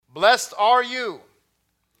Blessed are you,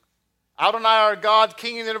 Adonai our God,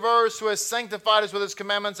 King of the universe, who has sanctified us with his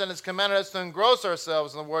commandments and has commanded us to engross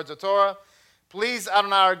ourselves in the words of Torah. Please,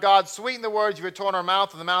 Adonai our God, sweeten the words of your Torah in our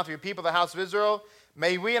mouth and the mouth of your people, the house of Israel.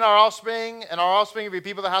 May we and our offspring of your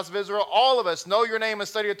people, the house of Israel, all of us know your name and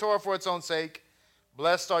study your Torah for its own sake.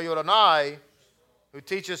 Blessed are you, Adonai, who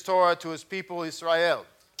teaches Torah to his people Israel.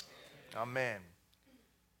 Amén.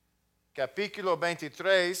 Capítulo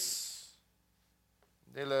 23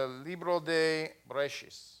 del libro de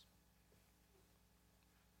Bereshis.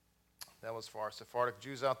 That was for our Sephardic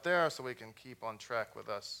Jews out there, so we can keep on track with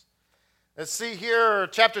us. Let's see here,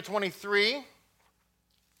 chapter 23.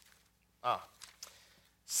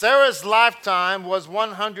 Sarah's lifetime was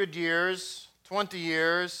 100 years, 20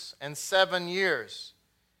 years, and 7 years.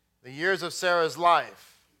 The years of Sarah's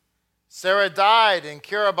life. Sarah died in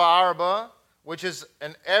Kiriyat-Arba, which is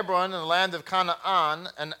in Hebron, in the land of Canaan,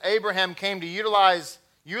 and Abraham came to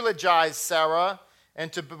eulogize Sarah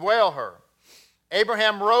and to bewail her.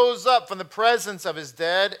 Abraham rose up from the presence of his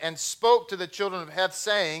dead and spoke to the children of Heth,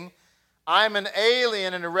 saying, I am an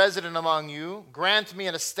alien and a resident among you. Grant me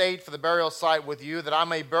an estate for the burial site with you, that I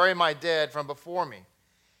may bury my dead from before me.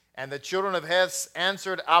 And the children of Heth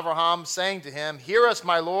answered Abraham, saying to him, Hear us,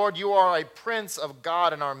 my Lord, you are a prince of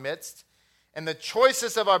God in our midst, and the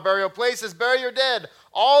choicest of our burial places, bury your dead.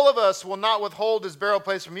 All of us will not withhold his burial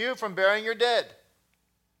place from you, from burying your dead.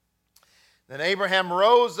 Then Abraham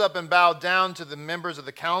rose up and bowed down to the members of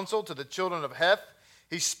the council, to the children of Heth.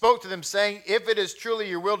 He spoke to them, saying, If it is truly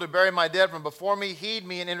your will to bury my dead from before me, heed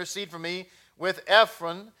me and intercede for me with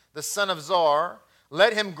Ephron, the son of Zohar.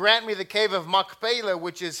 Let him grant me the cave of Machpelah,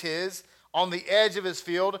 which is his, on the edge of his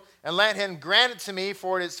field, and let him grant it to me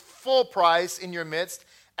for it is full price in your midst,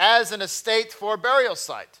 as an estate for a burial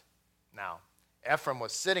site. Now, Ephraim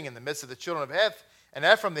was sitting in the midst of the children of Heth, and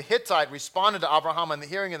Ephraim the Hittite responded to Abraham in the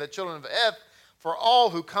hearing of the children of Heth, for all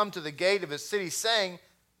who come to the gate of his city, saying,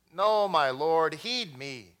 No, my Lord, heed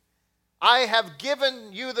me. I have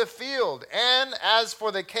given you the field, and as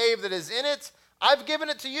for the cave that is in it, I've given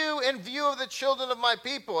it to you in view of the children of my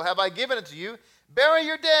people. Have I given it to you? Bury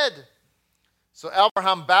your dead. So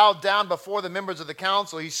Abraham bowed down before the members of the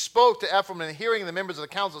council. He spoke to Ephraim in the hearing of the members of the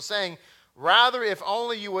council, saying, Rather, if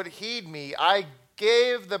only you would heed me, I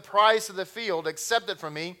gave the price of the field, accept it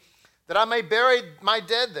from me, that I may bury my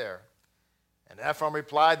dead there. And Ephraim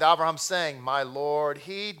replied to Abraham, saying, My Lord,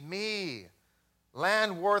 heed me.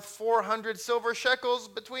 Land worth 400 silver shekels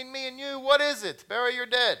between me and you. What is it? Bury your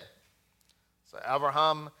dead. So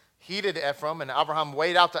Abraham heeded Ephraim, and Abraham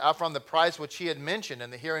weighed out to Ephraim the price which he had mentioned in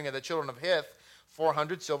the hearing of the children of Heth,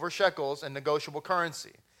 400 silver shekels in negotiable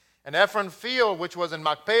currency. And Ephraim's field, which was in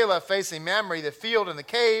Machpelah, facing Mamre, the field and the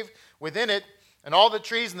cave within it, and all the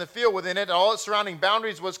trees in the field within it, and all its surrounding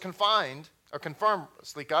boundaries was confirmed,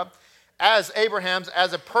 as Abraham's,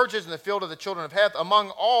 as a purchase in the field of the children of Heth, among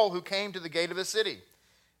all who came to the gate of the city.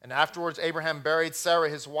 And afterwards Abraham buried Sarah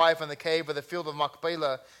his wife in the cave of the field of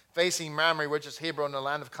Machpelah, facing Mamre, which is Hebron, in the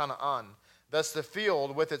land of Canaan. Thus the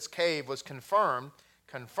field with its cave was confirmed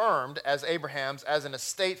as Abraham's, as an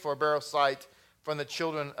estate for a burial site from the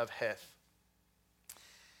children of Heth.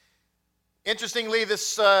 Interestingly,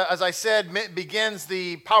 this, as I said, begins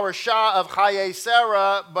the parashah of Chaye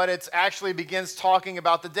Sarah, but it actually begins talking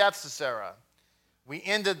about the deaths of Sarah. We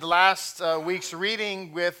ended last week's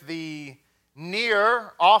reading with the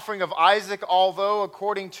near offering of Isaac, although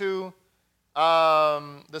according to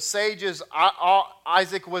the sages,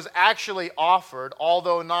 Isaac was actually offered,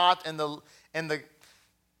 although not in the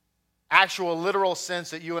actual literal sense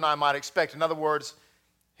that you and I might expect. In other words,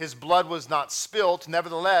 his blood was not spilt.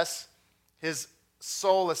 Nevertheless, his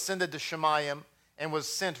soul ascended to Shemayim and was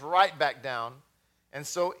sent right back down. And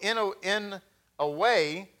so in a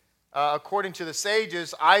way, according to the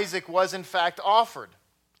sages, Isaac was in fact offered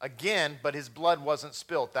again, but his blood wasn't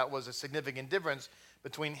spilt. That was a significant difference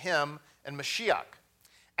between him and Mashiach.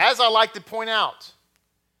 As I like to point out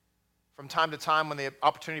from time to time when the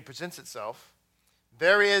opportunity presents itself,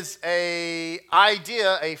 there is a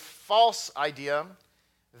false idea,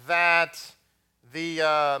 that the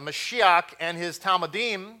Mashiach and his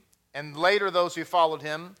Talmudim, and later those who followed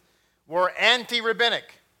him, were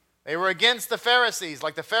anti-rabbinic. They were against the Pharisees.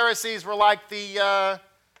 Like the Pharisees were like the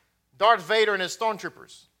Darth Vader and his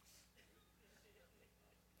stormtroopers.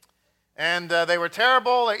 And they were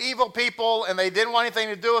terrible, they're evil people, and they didn't want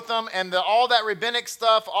anything to do with them. And all that rabbinic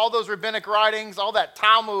stuff, all those rabbinic writings, all that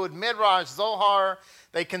Talmud, Midrash, Zohar,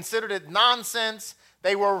 they considered it nonsense.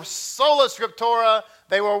 They were sola scriptura.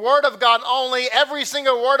 They were word of God only. Every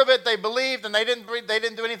single word of it they believed, and they didn't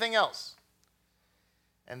do anything else.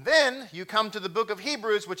 And then you come to the book of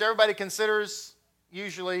Hebrews, which everybody considers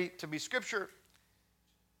usually to be Scripture.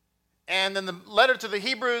 And in the letter to the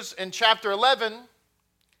Hebrews in chapter 11,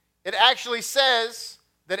 it actually says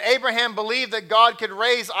that Abraham believed that God could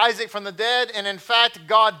raise Isaac from the dead, and in fact,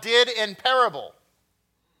 God did in parable.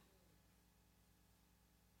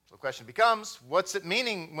 So the question becomes, what's it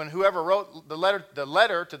meaning when whoever wrote the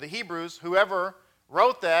letter to the Hebrews, whoever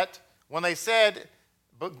wrote that, when they said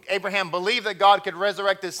Abraham believed that God could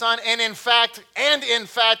resurrect his son, and in fact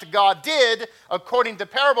God did, according to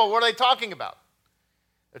parable, what are they talking about?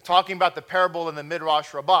 They're talking about the parable in the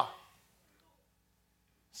Midrash Rabbah.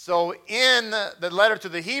 So in the letter to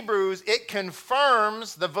the Hebrews, it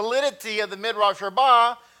confirms the validity of the Midrash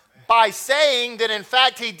Rabbah by saying that in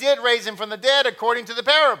fact he did raise him from the dead according to the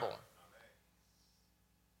parable.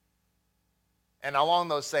 And along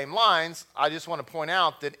those same lines, I just want to point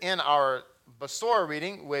out that in our Besorah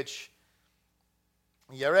reading, which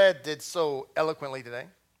Yared did so eloquently today,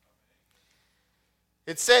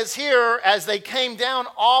 it says here, as they came down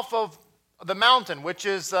off of the mountain, which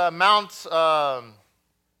is Mount,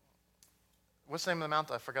 what's the name of the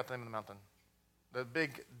mountain? I forgot the name of the mountain. The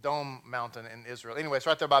big dome mountain in Israel. Anyway, it's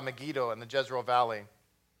right there by Megiddo in the Jezreel Valley.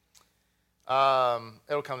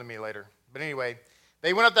 It'll come to me later. But anyway,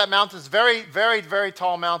 they went up that mountain. It's very, very, very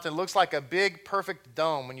tall mountain. It looks like a big, perfect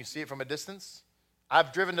dome when you see it from a distance.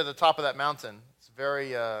 I've driven to the top of that mountain. It's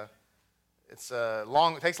very, it's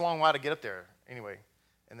long. It takes a long while to get up there. Anyway,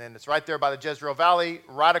 and then it's right there by the Jezreel Valley,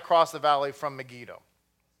 right across the valley from Megiddo.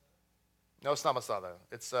 No, it's not Masada.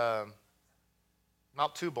 It's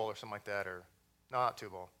Mount Tubal or something like that, or no, not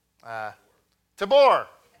Tubal. Tabor.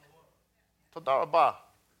 Todarabah.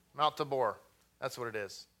 Mount Tabor. That's what it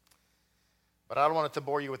is. But I don't want to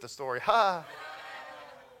bore you with the story. Ha!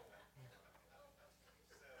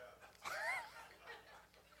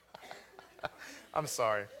 I'm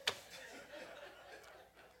sorry.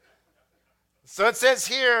 So it says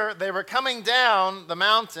here, they were coming down the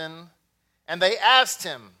mountain, and they asked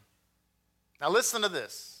him. Now listen to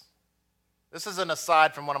this. This is an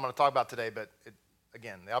aside from what I'm going to talk about today, but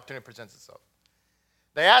again, the opportunity presents itself.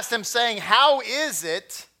 They asked him, saying, how is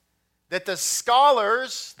it that the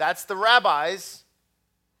scholars, that's the rabbis,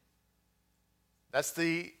 that's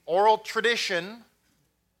the oral tradition,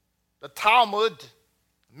 the Talmud,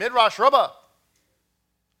 Midrash Rabbah,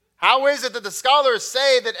 how is it that the scholars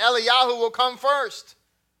say that Eliyahu will come first?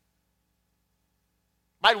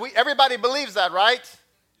 Everybody believes that, right?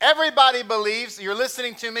 Everybody believes. You're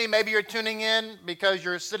listening to me. Maybe you're tuning in because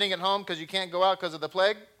you're sitting at home because you can't go out because of the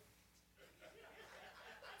plague.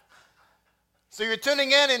 So you're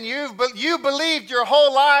tuning in and you believed your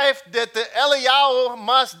whole life that the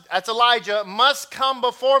Eliyahu that's Elijah, must come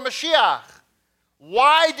before Mashiach.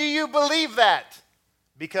 Why do you believe that?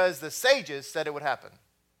 Because the sages said it would happen.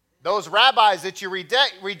 Those rabbis that you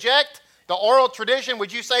reject, the oral tradition,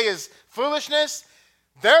 which you say is foolishness,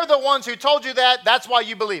 they're the ones who told you that. That's why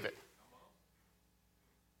you believe it.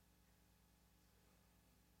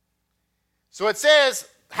 So it says,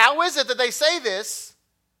 how is it that they say this?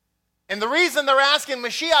 And the reason they're asking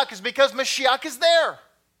Mashiach is because Mashiach is there.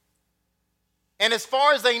 And as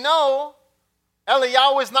far as they know,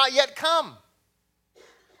 Eliyahu has not yet come.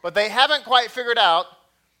 But they haven't quite figured out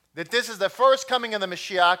that this is the first coming of the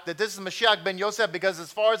Mashiach, that this is Mashiach ben Yosef, because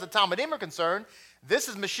as far as the Talmudim are concerned, this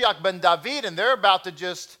is Mashiach ben David, and they're about to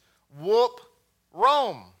just whoop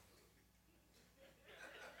Rome.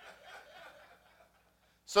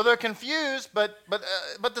 So they're confused, but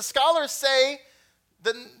the scholars say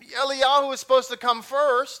that Eliyahu is supposed to come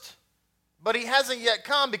first, but he hasn't yet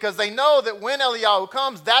come, because they know that when Eliyahu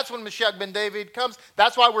comes, that's when Mashiach ben David comes.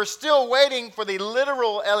 That's why we're still waiting for the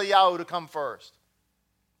literal Eliyahu to come first.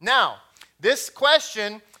 Now, this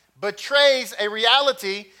question betrays a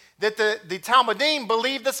reality that the Talmudim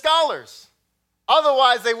believe the scholars.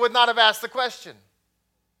 Otherwise, they would not have asked the question.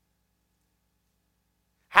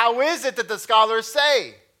 How is it that the scholars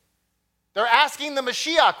say? They're asking the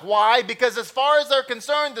Mashiach. Why? Because as far as they're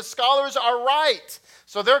concerned, the scholars are right.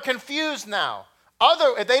 So they're confused now.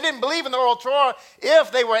 If they didn't believe in the oral Torah,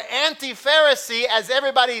 if they were anti-Pharisee, as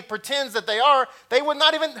everybody pretends that they are, they would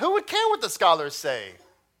not even, who would care what the scholars say?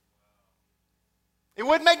 It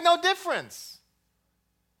would make no difference.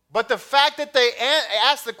 But the fact that they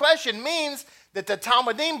asked the question means that the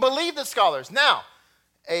Talmudim believe the scholars. Now,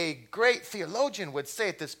 a great theologian would say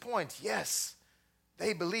at this point, yes,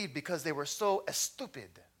 they believed because they were so stupid.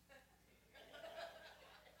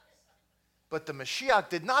 But the Mashiach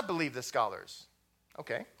did not believe the scholars.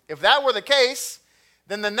 Okay, if that were the case,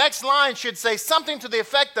 then the next line should say something to the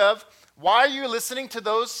effect of, why are you listening to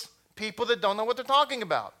those people that don't know what they're talking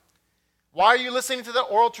about? Why are you listening to the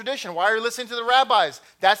oral tradition? Why are you listening to the rabbis?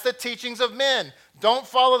 That's the teachings of men. Don't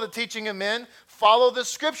follow the teaching of men. Follow the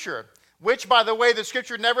Scripture, which, by the way, the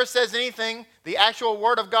Scripture never says anything. The actual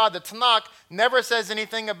Word of God, the Tanakh, never says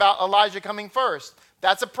anything about Elijah coming first.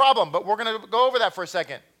 That's a problem, but we're going to go over that for a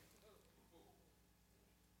second.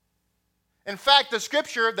 In fact, the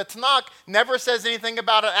Scripture, the Tanakh, never says anything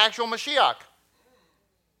about an actual Mashiach.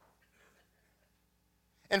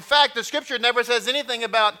 In fact, the Scripture never says anything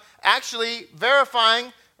about actually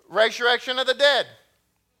verifying resurrection of the dead.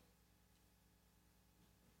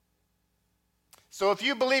 So if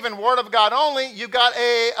you believe in Word of God only, you've got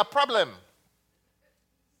a problem.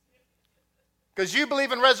 Because you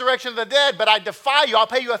believe in resurrection of the dead, but I defy you. I'll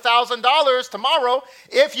pay you $1,000 tomorrow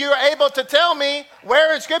if you're able to tell me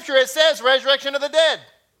where in Scripture it says resurrection of the dead.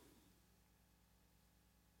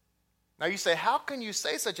 Now you say, how can you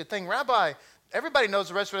say such a thing, Rabbi? Everybody knows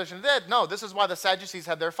the resurrection of the dead. No, this is why the Sadducees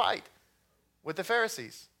had their fight with the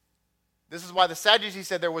Pharisees. This is why the Sadducees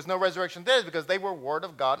said there was no resurrection of the dead, because they were Word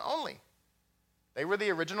of God only. They were the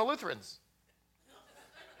original Lutherans.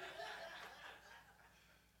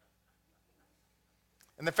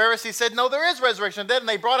 And the Pharisees said, no, there is resurrection of the dead. And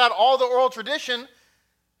they brought out all the oral tradition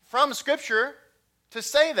from Scripture to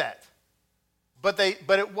say that. But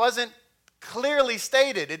it wasn't clearly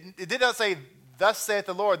stated. It did not say, thus saith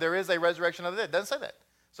the Lord, there is a resurrection of the dead. It doesn't say that.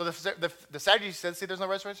 So the Sadducees said, see, there's no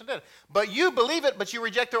resurrection of the dead. But you believe it, but you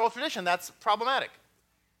reject the oral tradition. That's problematic.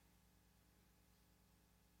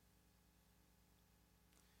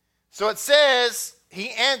 So it says,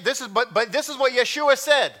 this is what Yeshua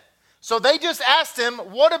said. So they just asked him,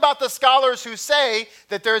 what about the scholars who say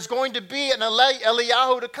that there's going to be an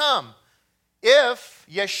Eliyahu to come? If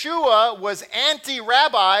Yeshua was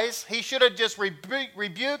anti-rabbis, he should have just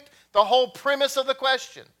rebuked the whole premise of the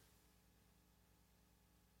question.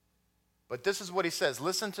 But this is what he says.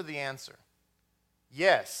 Listen to the answer.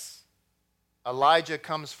 Yes, Elijah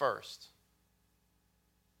comes first.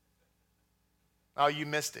 Oh, you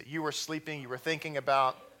missed it. You were sleeping. You were thinking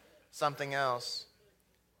about something else.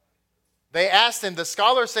 They asked him, the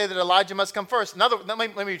scholars say that Elijah must come first. Let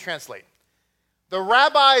me translate. The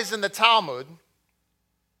rabbis in the Talmud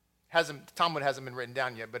hasn't been written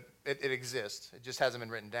down yet, but it exists. It just hasn't been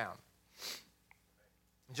written down.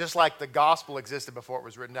 Just like the gospel existed before it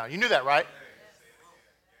was written down. You knew that, right?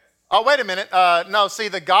 Oh, wait a minute. No, see,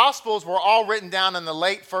 the gospels were all written down in the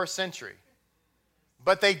late 1st century.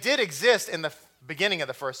 But they did exist in the beginning of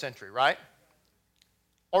the 1st century, right?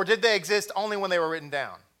 Or did they exist only when they were written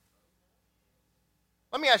down?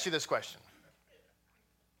 Let me ask you this question.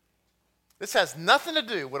 This has nothing to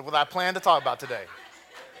do with what I plan to talk about today.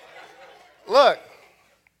 Look,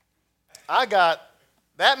 I got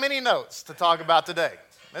that many notes to talk about today.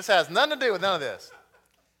 This has nothing to do with none of this.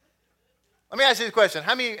 Let me ask you this question.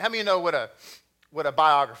 How many of you know what a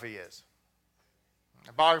biography is?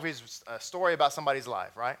 A biography is a story about somebody's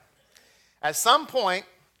life, right? At some point,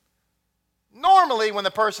 normally when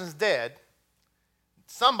the person's dead,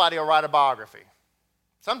 somebody will write a biography.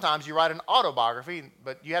 Sometimes you write an autobiography,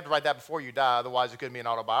 but you have to write that before you die, otherwise it couldn't be an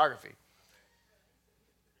autobiography.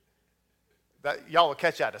 Y'all will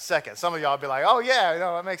catch that in a second. Some of y'all will be like, oh yeah,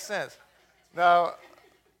 that makes sense. No.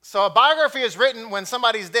 So a biography is written when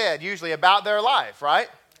somebody's dead, usually about their life, right?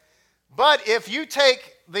 But if you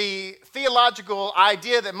take the theological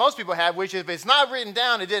idea that most people have, which is if it's not written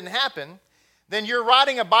down, it didn't happen, then you're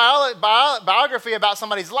writing a biography about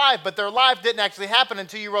somebody's life, but their life didn't actually happen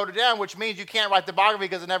until you wrote it down, which means you can't write the biography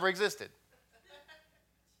because it never existed.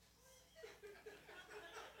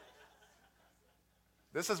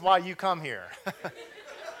 This is why you come here.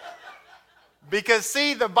 Because,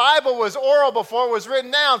 see, the Bible was oral before it was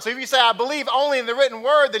written down. So if you say, I believe only in the written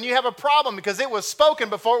word, then you have a problem because it was spoken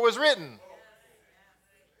before it was written.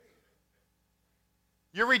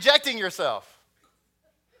 You're rejecting yourself.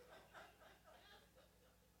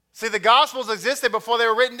 See, the Gospels existed before they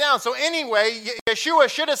were written down. So anyway, Yeshua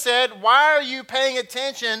should have said, why are you paying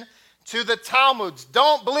attention to the Talmuds?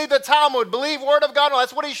 Don't believe the Talmud. Believe Word of God. No,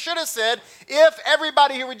 that's what he should have said if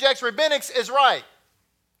everybody who rejects rabbinics is right.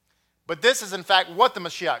 But this is, in fact, what the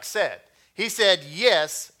Mashiach said. He said,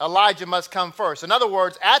 yes, Elijah must come first. In other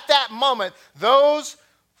words, at that moment, those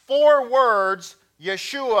 4 words,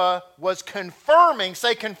 Yeshua was confirming,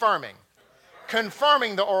 say confirming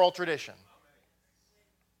the oral tradition.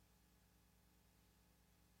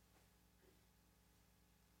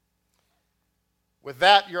 With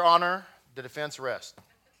that, Your Honor, the defense rests.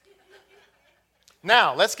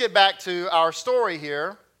 Now, let's get back to our story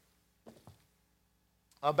here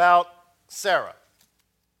about Sarah.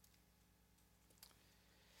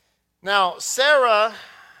 Now, Sarah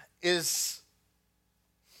is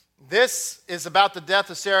This is about the death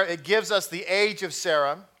of Sarah. It gives us the age of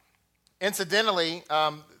Sarah. Incidentally,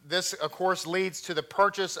 this, of course, leads to the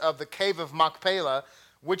purchase of the cave of Machpelah,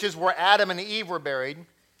 which is where Adam and Eve were buried.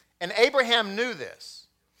 And Abraham knew this.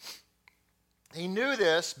 He knew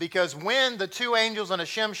this because when the two angels and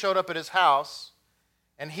Hashem showed up at his house,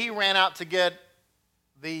 and he ran out to get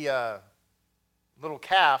the little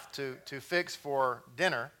calf to fix for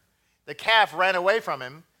dinner, the calf ran away from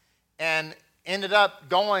him and ended up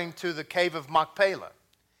going to the cave of Machpelah.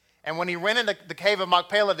 And when he went in the cave of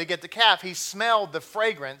Machpelah to get the calf, he smelled the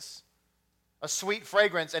fragrance, a sweet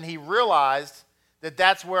fragrance, and he realized that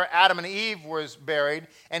that's where Adam and Eve was buried,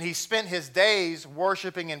 and he spent his days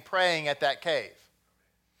worshiping and praying at that cave.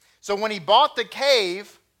 So when he bought the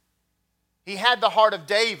cave, he had the heart of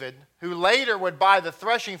David, who later would buy the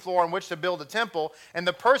threshing floor in which to build a temple, and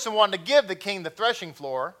the person wanted to give the king the threshing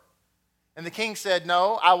floor, and the king said,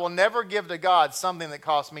 "No, I will never give to God something that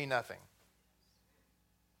costs me nothing."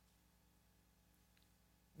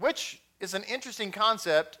 Which is an interesting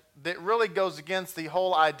concept that really goes against the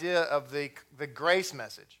whole idea of the grace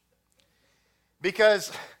message.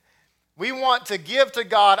 Because we want to give to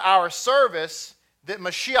God our service that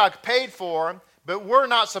Mashiach paid for, but we're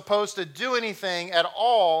not supposed to do anything at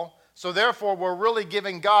all, so therefore we're really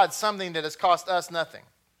giving God something that has cost us nothing.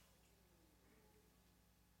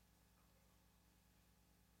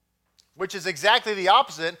 Which is exactly the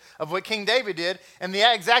opposite of what King David did, and the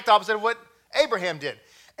exact opposite of what Abraham did.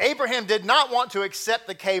 Abraham did not want to accept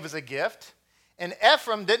the cave as a gift, and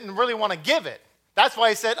Ephraim didn't really want to give it. That's why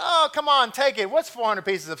he said, "Oh, come on, take it. What's 400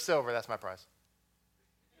 pieces of silver? That's my price."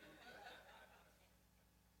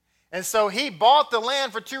 And so he bought the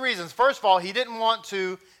land for two reasons. First of all, he didn't want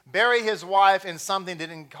to bury his wife in something that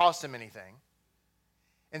didn't cost him anything.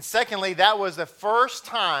 And secondly, that was the first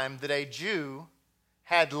time that a Jew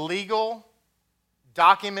had legal,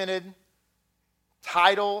 documented,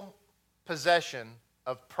 title possession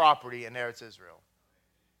of property in Eretz Israel.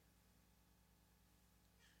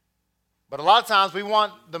 But a lot of times we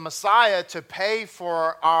want the Messiah to pay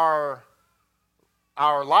for our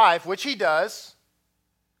life, which he does,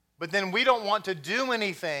 but then we don't want to do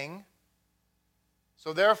anything,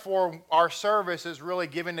 so therefore our service is really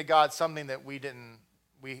giving to God something that it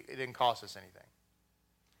didn't cost us anything.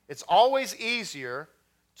 It's always easier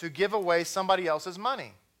to give away somebody else's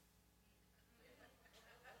money.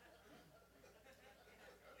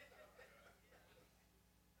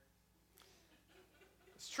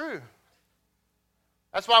 It's true.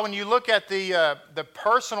 That's why when you look at the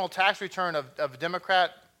personal tax return of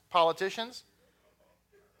Democrat politicians,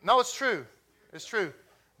 no, it's true. It's true.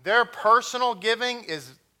 Their personal giving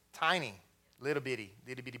is tiny, little bitty,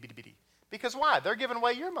 bitty, bitty, bitty, bitty. Because why? They're giving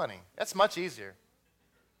away your money. That's much easier.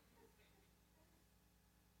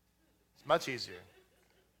 It's much easier.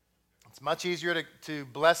 It's much easier to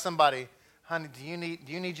bless somebody. "Honey, do you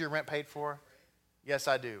need your rent paid for?" "Yes,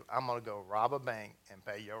 I do. I'm going to go rob a bank and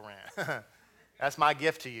pay your rent." That's my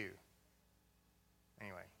gift to you.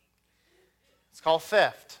 Anyway, it's called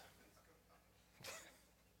theft.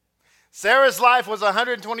 Sarah's life was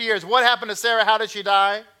 120 years. What happened to Sarah? How did she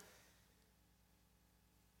die?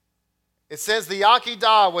 It says the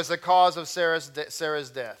Yakidah was the cause of Sarah's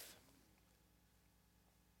death.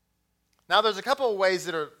 Now, there's a couple of ways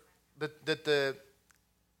that the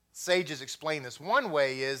sages explain this. One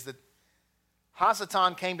way is that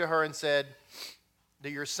Hasatan came to her and said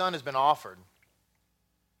that your son has been offered.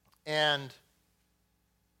 And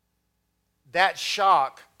that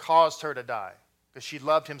shock caused her to die because she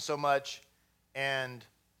loved him so much, and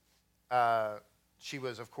she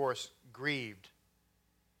was, of course, grieved.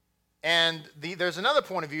 And there's another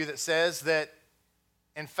point of view that says that,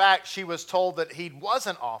 in fact, she was told that he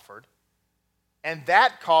wasn't offered, and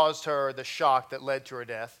that caused her the shock that led to her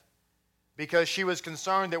death because she was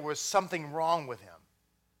concerned there was something wrong with him,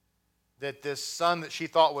 that this son that she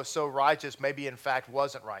thought was so righteous maybe, in fact,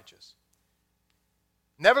 wasn't righteous.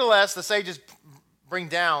 Nevertheless, the sages bring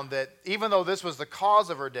down that even though this was the cause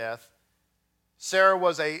of her death, Sarah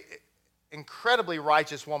was an incredibly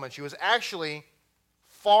righteous woman. She was actually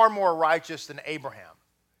far more righteous than Abraham.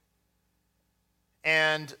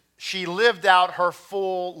 And she lived out her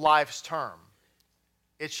full life's term.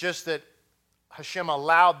 It's just that Hashem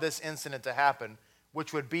allowed this incident to happen,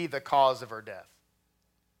 which would be the cause of her death.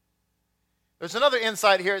 There's another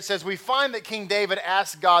insight here. It says, we find that King David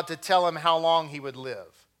asked God to tell him how long he would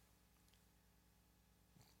live.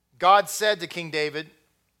 God said to King David,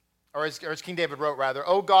 or as King David wrote rather,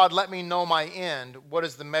 "O God, let me know my end. What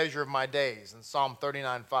is the measure of my days?" In Psalm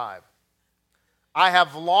 39:5. "I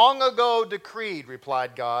have long ago decreed,"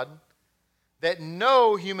 replied God, "that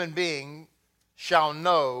no human being shall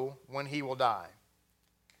know when he will die.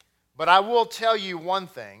 But I will tell you one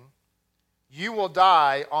thing, you will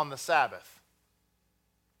die on the Sabbath.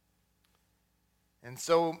 And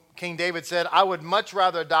so King David said, I would much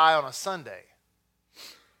rather die on a Sunday.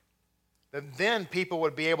 Then people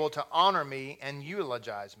would be able to honor me and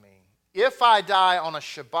eulogize me. If I die on a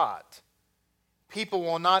Shabbat, people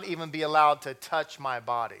will not even be allowed to touch my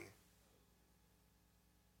body.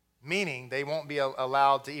 Meaning they won't be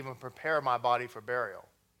allowed to even prepare my body for burial.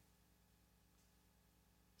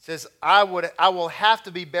 It says, I will have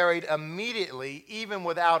to be buried immediately, even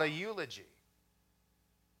without a eulogy.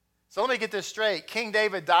 So let me get this straight. King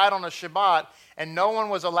David died on a Shabbat, and no one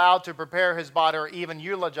was allowed to prepare his body or even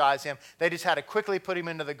eulogize him. They just had to quickly put him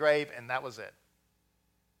into the grave, and that was it.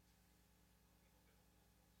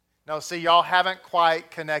 No, see, y'all haven't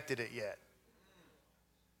quite connected it yet.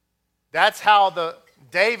 That's how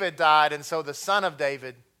David died, and so the son of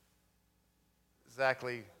David,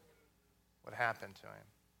 exactly what happened to him.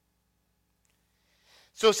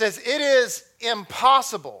 So it says, it is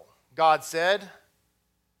impossible, God said.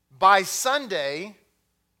 By Sunday,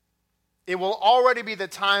 it will already be the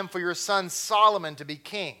time for your son Solomon to be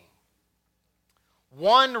king.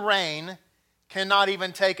 One reign cannot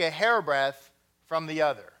even take a hairbreadth from the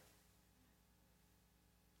other.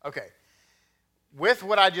 Okay. With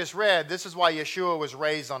what I just read, this is why Yeshua was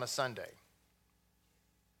raised on a Sunday.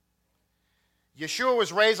 Yeshua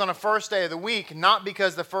was raised on the first day of the week, not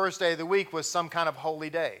because the first day of the week was some kind of holy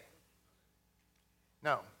day.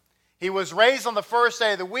 No. He was raised on the first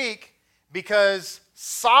day of the week because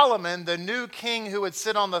Solomon, the new king who would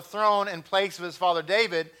sit on the throne in place of his father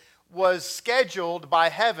David, was scheduled by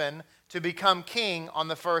heaven to become king on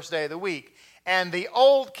the first day of the week. And the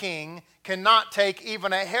old king cannot take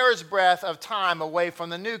even a hair's breadth of time away from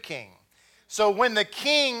the new king. So when the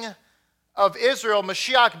king of Israel,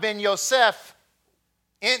 Mashiach ben Yosef,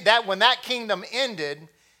 when that kingdom ended,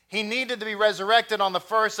 he needed to be resurrected on the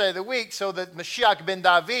first day of the week so that Mashiach ben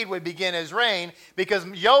David would begin his reign, because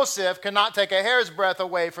Joseph could not take a hair's breadth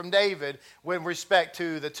away from David with respect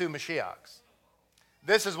to the two Mashiachs.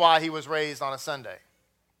 This is why he was raised on a Sunday.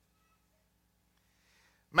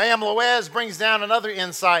 Mayim Loez brings down another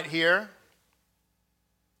insight here.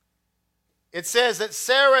 It says that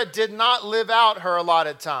Sarah did not live out her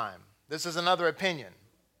allotted time. This is another opinion.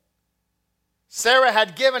 Sarah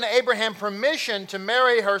had given Abraham permission to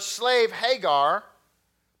marry her slave Hagar,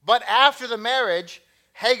 but after the marriage,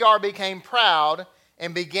 Hagar became proud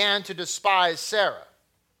and began to despise Sarah.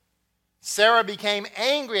 Sarah became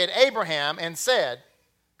angry at Abraham and said,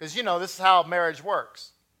 because this is how marriage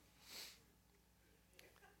works.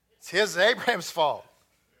 It's Abraham's fault.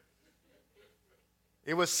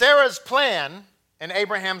 It was Sarah's plan and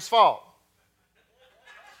Abraham's fault.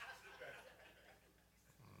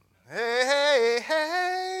 Hey.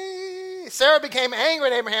 Sarah became angry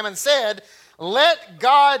at Abraham and said, let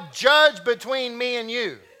God judge between me and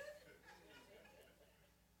you.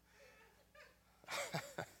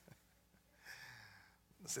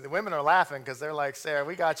 See, the women are laughing because they're like, Sarah,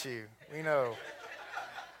 we got you. We know.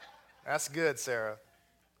 That's good, Sarah.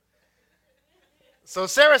 So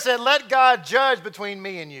Sarah said, let God judge between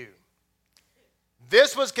me and you.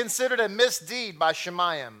 This was considered a misdeed by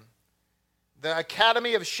Shemayim. The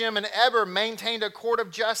Academy of Shem and Eber maintained a court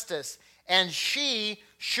of justice, and she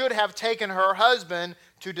should have taken her husband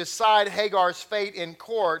to decide Hagar's fate in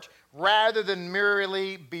court rather than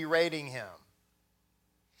merely berating him.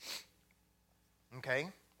 Okay?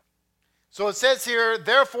 So it says here,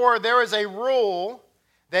 therefore there is a rule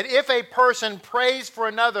that if a person prays for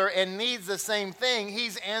another and needs the same thing,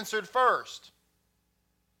 he's answered first.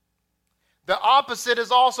 The opposite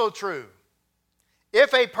is also true.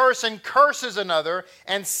 If a person curses another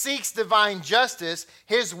and seeks divine justice,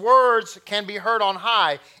 his words can be heard on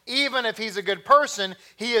high. Even if he's a good person,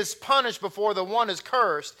 he is punished before the one is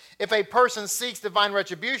cursed. If a person seeks divine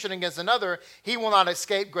retribution against another, he will not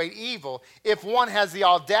escape great evil. If one has the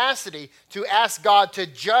audacity to ask God to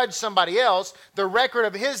judge somebody else, the record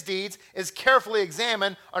of his deeds is carefully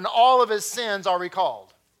examined and all of his sins are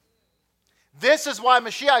recalled. This is why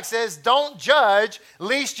Mashiach says, don't judge,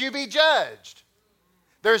 lest you be judged.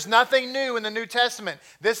 There's nothing new in the New Testament.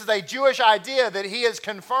 This is a Jewish idea that he is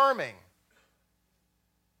confirming.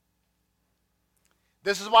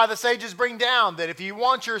 This is why the sages bring down that if you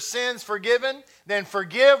want your sins forgiven, then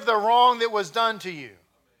forgive the wrong that was done to you.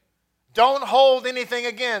 Don't hold anything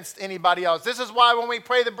against anybody else. This is why when we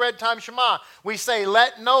pray the bread time Shema, we say,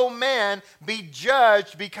 let no man be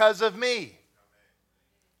judged because of me.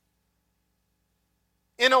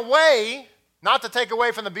 In a way, not to take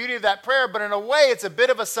away from the beauty of that prayer, but in a way, it's a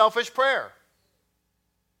bit of a selfish prayer.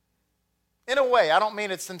 In a way, I don't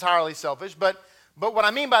mean it's entirely selfish, but what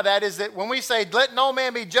I mean by that is that when we say, let no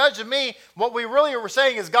man be judged of me, what we really are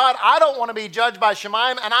saying is, God, I don't want to be judged by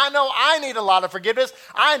Shemaim, and I know I need a lot of forgiveness.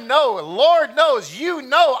 I know, Lord knows, you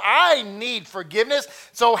know I need forgiveness.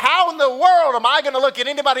 So how in the world am I going to look at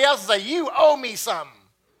anybody else and say, you owe me something?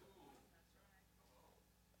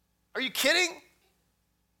 Are you kidding?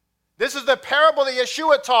 This is the parable that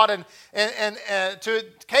Yeshua taught and to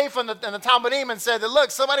Kepha and the Talmudim and said that, look,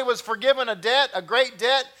 somebody was forgiven a debt, a great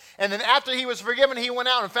debt, and then after he was forgiven, he went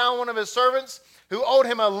out and found one of his servants who owed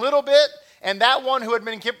him a little bit, and that one who had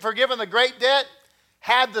been forgiven the great debt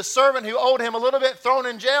had the servant who owed him a little bit thrown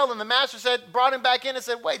in jail, and the master brought him back in and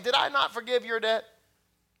said, wait, did I not forgive your debt?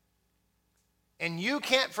 And you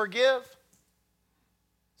can't forgive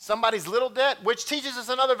somebody's little debt, which teaches us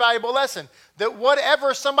another valuable lesson, that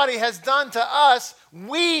whatever somebody has done to us,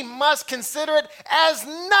 we must consider it as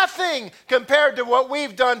nothing compared to what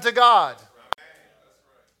we've done to God.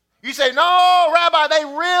 You say, no, Rabbi, they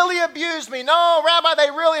really abused me. No, Rabbi, they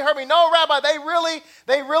really hurt me. No, Rabbi,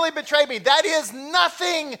 they really betrayed me. That is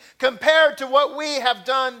nothing compared to what we have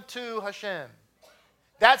done to Hashem.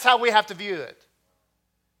 That's how we have to view it.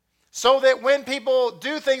 So that when people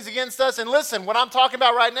do things against us, and listen, what I'm talking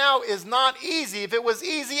about right now is not easy. If it was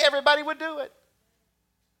easy, everybody would do it.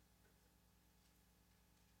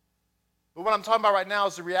 But what I'm talking about right now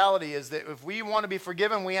is the reality is that if we want to be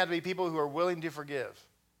forgiven, we have to be people who are willing to forgive.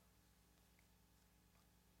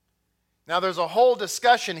 Now, there's a whole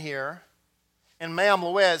discussion here in Me'am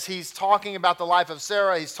Loez. He's talking about the life of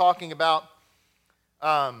Sarah. He's talking about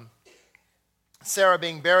Sarah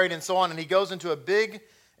being buried and so on. And he goes into a big,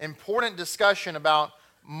 important discussion about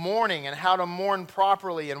mourning and how to mourn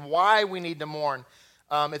properly and why we need to mourn.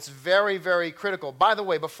 It's very, very critical. By the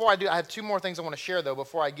way, before I do, I have two more things I want to share, though,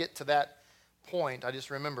 before I get to that point. I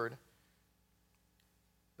just remembered.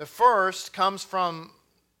 The first comes from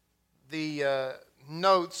the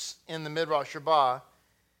notes in the Midrash Rabbah.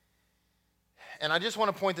 And I just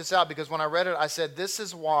want to point this out because when I read it, I said, this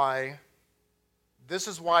is why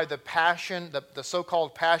the passion, the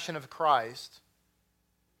so-called passion of Christ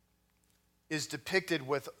is depicted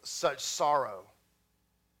with such sorrow.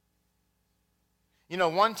 You know,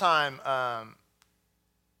 one time,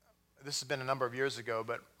 this has been a number of years ago,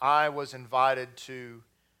 but I was invited to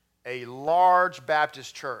a large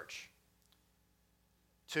Baptist church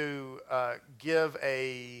to give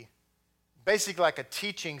basically like a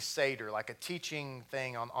teaching Seder, like a teaching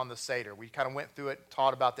thing on the Seder. We kind of went through it,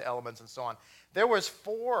 taught about the elements and so on. There was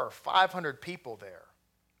 400 or 500 people there.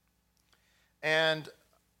 And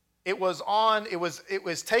it was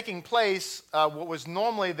taking place what was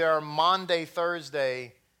normally their Monday,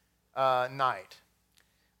 Thursday night,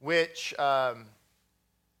 which when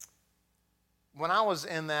I was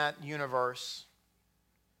in that universe,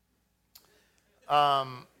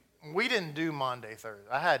 we didn't do Monday, Thursday.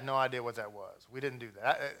 I had no idea what that was. We didn't do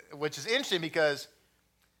that, which is interesting because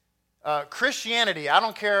Christianity, I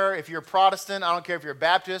don't care if you're Protestant, I don't care if you're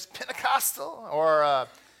Baptist, Pentecostal, or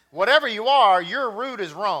whatever you are, your root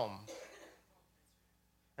is Rome.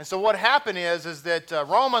 And so what happened is that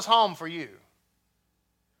Rome is home for you.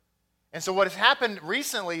 And so what has happened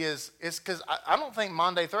recently is because I don't think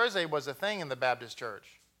Monday, Thursday was a thing in the Baptist church.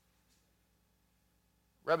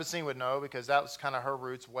 Rebbe Singh would know because that was kind of her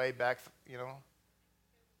roots way back, you know.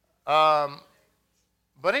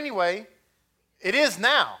 But anyway, it is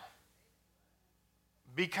now.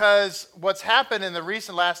 Because what's happened in the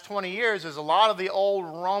recent last 20 years is a lot of the old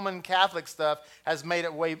Roman Catholic stuff has made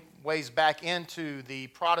it ways back into the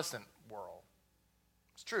Protestant world.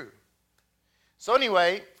 It's true. So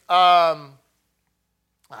anyway, I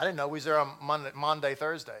didn't know we was there on Monday,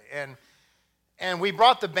 Thursday. And we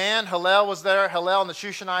brought the band. Hillel was there. Hillel and the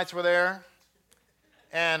Shushanites were there.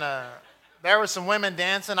 And there were some women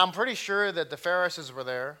dancing. I'm pretty sure that the Pharisees were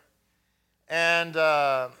there. And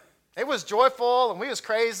it was joyful, and we was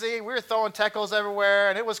crazy. We were throwing tekels everywhere,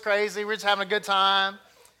 and it was crazy. We were just having a good time.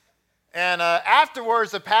 And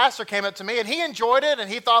afterwards, the pastor came up to me, and he enjoyed it, and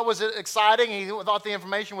he thought it was exciting. He thought the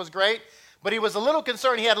information was great. But he was a little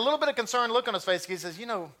concerned. He had a little bit of concerned look on his face. He says, you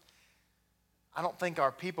know, I don't think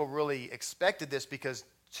our people really expected this because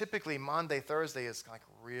typically Monday, Thursday is like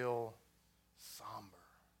real somber.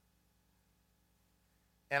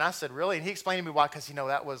 And I said, really? And he explained to me why, because, you know,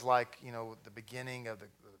 that was like, you know, the beginning of the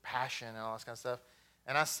passion and all this kind of stuff.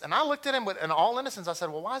 And I looked at him in all innocence. I said,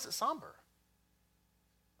 well, why is it somber?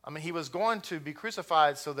 I mean, he was going to be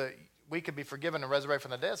crucified so that we could be forgiven and resurrected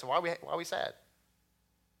from the dead. So why are we sad?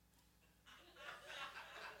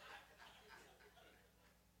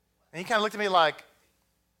 And he kind of looked at me like,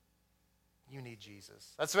 you need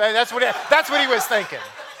Jesus. That's what he was thinking.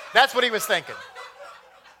 That's what he was thinking.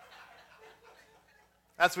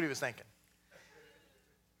 That's what he was thinking.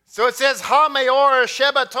 So it says, Ha-Meor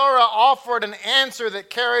Sheba Torah offered an answer that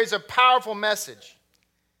carries a powerful message.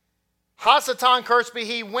 Hasatan, cursed be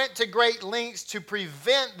he, went to great lengths to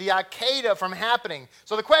prevent the Akedah from happening.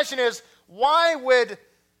 So the question is, why would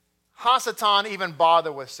Hasatan even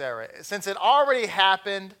bother with Sarah? Since it already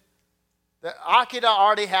happened, the Akedah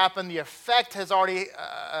already happened, the effect has already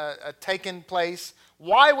taken place.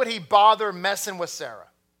 Why would he bother messing with Sarah?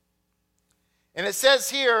 And it says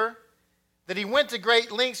here that he went to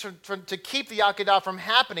great lengths to keep the Akedah from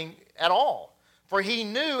happening at all. For he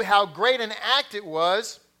knew how great an act it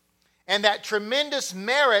was, and that tremendous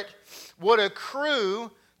merit would accrue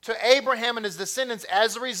to Abraham and his descendants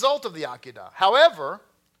as a result of the Akedah.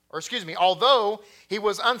 Although he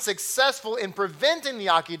was unsuccessful in preventing the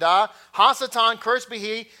Akedah, Hasatan, cursed be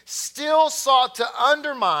he, still sought to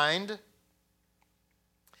undermine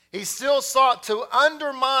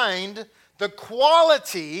the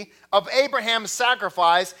quality of Abraham's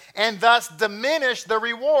sacrifice and thus diminish the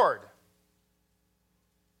reward.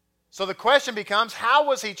 So the question becomes, how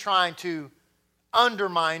was he trying to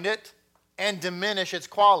undermine it and diminish its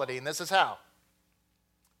quality? And this is how.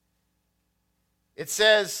 It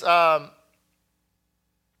says, to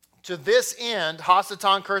this end,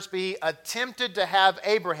 Hasatan, cursed be he, attempted to have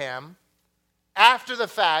Abraham, after the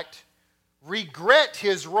fact, regret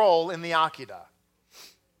his role in the Akedah.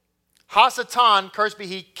 Hasatan, cursed be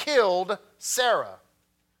he, killed Sarah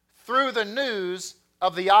through the news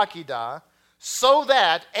of the Akedah, so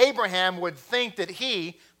that Abraham would think that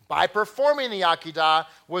he, by performing the Akedah,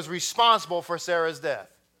 was responsible for Sarah's death.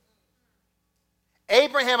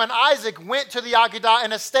 Abraham and Isaac went to the Akedah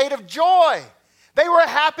in a state of joy. They were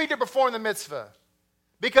happy to perform the mitzvah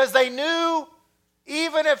because they knew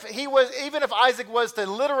even if Isaac was to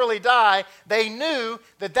literally die, they knew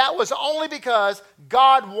that that was only because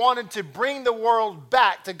God wanted to bring the world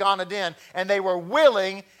back to Gan Eden, and they were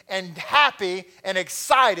willing and happy and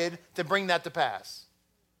excited to bring that to pass.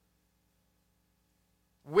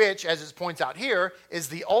 Which, as it points out here, is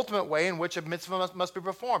the ultimate way in which a mitzvah must be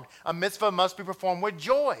performed. A mitzvah must be performed with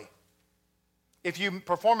joy. If you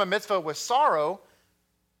perform a mitzvah with sorrow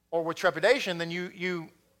or with trepidation, then you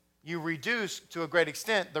reduce, to a great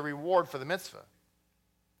extent, the reward for the mitzvah.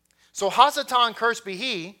 So Hasatan, cursed be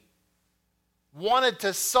he, wanted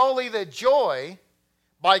to sully the joy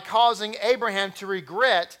by causing Abraham to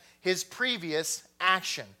regret his previous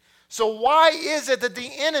action. So why is it that the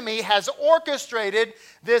enemy has orchestrated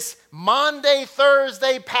this Maundy,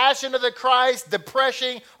 Thursday, Passion of the Christ,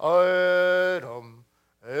 depression?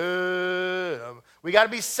 We got to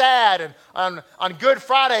be sad, and on Good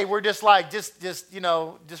Friday we're just ready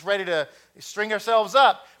to string ourselves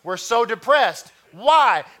up. We're so depressed.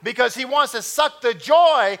 Why? Because he wants to suck the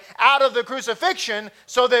joy out of the crucifixion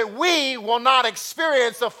so that we will not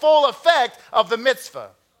experience the full effect of the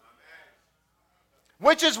mitzvah.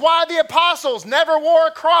 Which is why the apostles never wore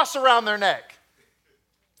a cross around their neck.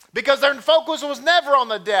 Because their focus was never on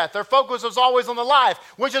the death. Their focus was always on the life.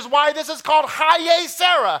 Which is why this is called Haye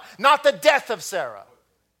Sarah, not the death of Sarah.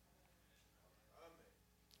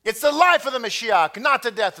 It's the life of the Mashiach, not the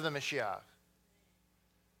death of the Mashiach.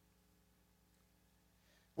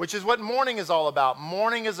 Which is what mourning is all about.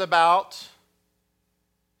 Mourning is about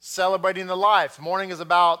celebrating the life. Mourning is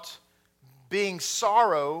about being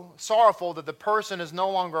sorrowful that the person is no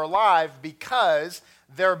longer alive because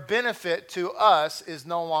their benefit to us is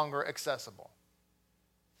no longer accessible.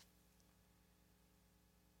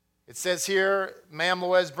 It says here, Ma'am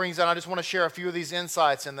Loez brings out, I just want to share a few of these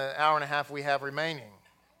insights in the hour and a half we have remaining.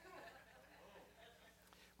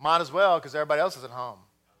 Might as well, because everybody else is at home.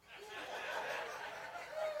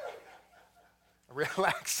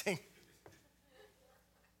 Relaxing.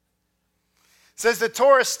 Says the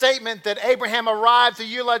Torah statement that Abraham arrived to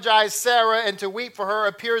eulogize Sarah and to weep for her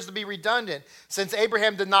appears to be redundant, since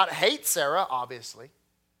Abraham did not hate Sarah, obviously.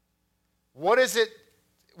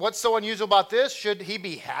 What's so unusual about this? Should he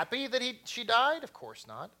be happy that she died? Of course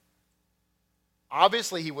not.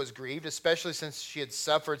 Obviously he was grieved, especially since she had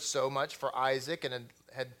suffered so much for Isaac and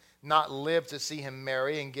had not lived to see him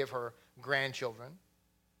marry and give her grandchildren.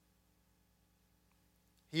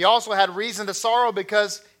 He also had reason to sorrow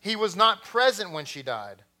because he was not present when she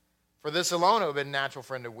died. For this alone it would have been natural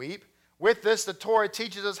for him to weep. With this, the Torah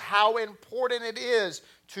teaches us how important it is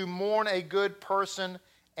to mourn a good person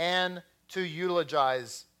and to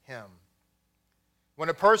eulogize him. When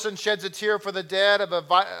a person sheds a tear for the dead of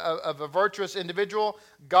a virtuous individual,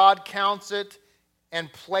 God counts it and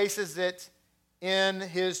places it in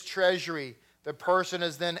his treasury. The person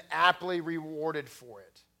is then aptly rewarded for it.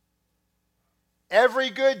 Every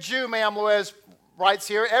good Jew, Mayam Loez writes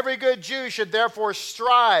here, every good Jew should therefore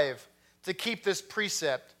strive to keep this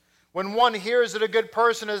precept. When one hears that a good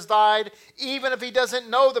person has died, even if he doesn't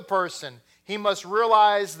know the person, he must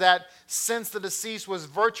realize that since the deceased was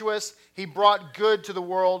virtuous, he brought good to the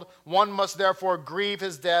world. One must therefore grieve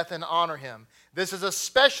his death and honor him. This is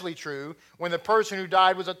especially true when the person who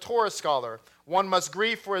died was a Torah scholar. One must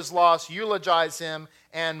grieve for his loss, eulogize him,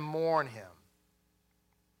 and mourn him.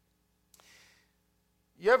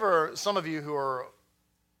 Some of you who are,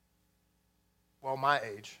 well, my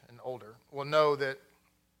age and older, will know that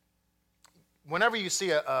whenever you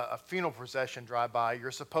see a funeral procession drive by,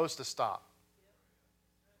 you're supposed to stop.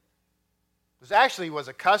 There actually was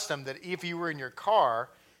a custom that if you were in your car,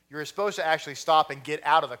 you were supposed to actually stop and get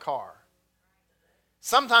out of the car.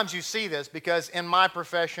 Sometimes you see this because in my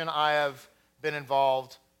profession, I have been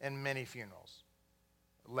involved in many funerals,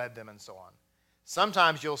 led them and so on.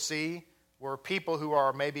 Sometimes you'll see where people who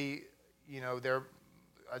are maybe,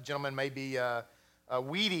 a gentleman may be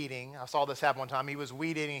weed eating. I saw this happen one time. He was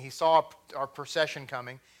weed eating. He saw our procession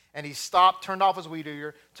coming, and he stopped, turned off his weed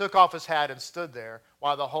eater, took off his hat, and stood there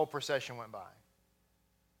while the whole procession went by.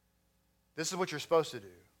 This is what you're supposed to do.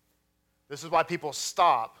 This is why people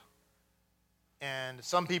stop. And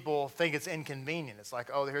some people think it's inconvenient. It's like,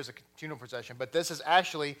 oh, here's a funeral procession. But this is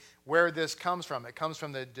actually where this comes from. It comes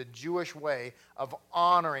from the Jewish way of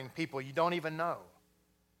honoring people you don't even know.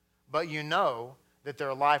 But you know that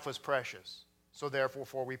their life was precious. So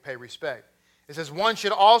therefore, we pay respect. It says, one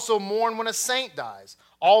should also mourn when a saint dies.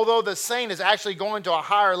 Although the saint is actually going to a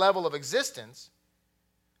higher level of existence,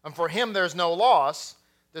 and for him there's no loss,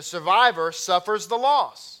 the survivor suffers the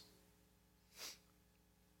loss.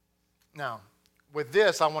 Now, with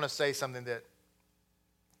this, I want to say something that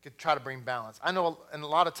could try to bring balance. I know and a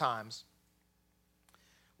lot of times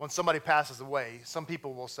when somebody passes away, some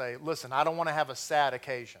people will say, listen, I don't want to have a sad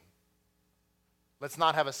occasion. Let's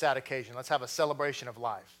not have a sad occasion. Let's have a celebration of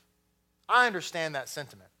life. I understand that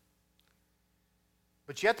sentiment.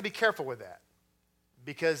 But you have to be careful with that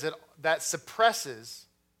because that suppresses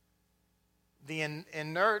the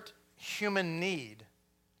inert human need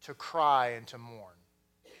to cry and to mourn.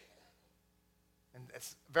 And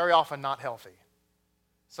it's very often not healthy.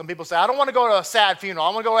 Some people say, I don't want to go to a sad funeral. I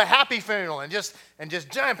want to go to a happy funeral and just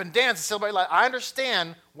jump and dance and celebrate life. I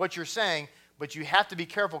understand what you're saying, but you have to be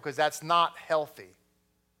careful because that's not healthy.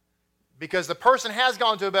 Because the person has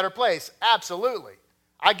gone to a better place, absolutely.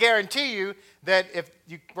 I guarantee you that if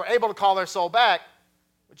you were able to call their soul back,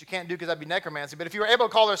 which you can't do because that'd be necromancy, but if you were able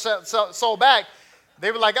to call their soul back,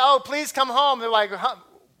 they were like, oh, please come home. They're like, huh?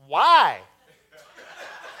 Why?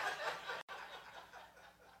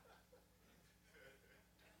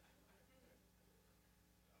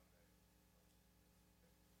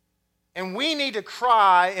 And we need to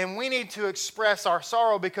cry and we need to express our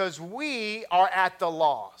sorrow because we are at the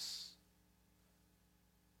loss.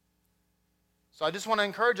 So I just want to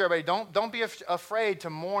encourage everybody, don't be afraid to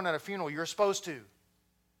mourn at a funeral. You're supposed to.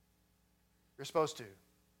 You're supposed to.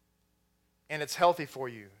 And it's healthy for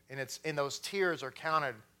you. And those tears are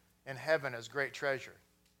counted in heaven as great treasure.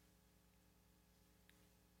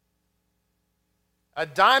 A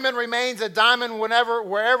diamond remains a diamond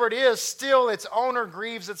wherever it is, still its owner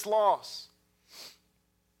grieves its loss.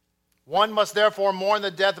 One must therefore mourn the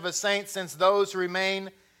death of a saint, since those who remain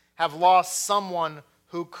have lost someone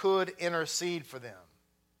who could intercede for them.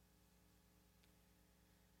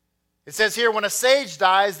 It says here, when a sage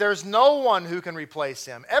dies, there's no one who can replace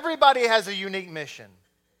him. Everybody has a unique mission.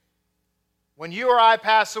 When you or I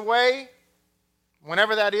pass away,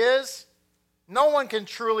 whenever that is, no one can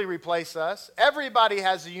truly replace us. Everybody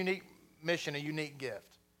has a unique mission, a unique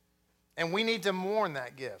gift. And we need to mourn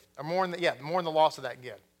that gift, or mourn the loss of that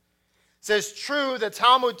gift. It says, true, the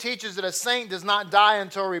Talmud teaches that a saint does not die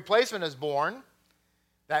until a replacement is born.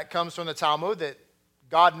 That comes from the Talmud, that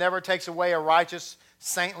God never takes away a righteous,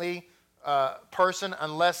 saintly person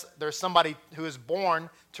unless there's somebody who is born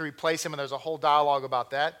to replace him, and there's a whole dialogue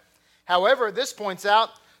about that. However, this points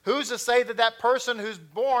out, who's to say that that person who's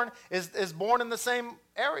born is born in the same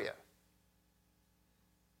area?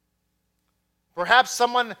 Perhaps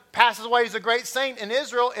someone passes away who's a great saint in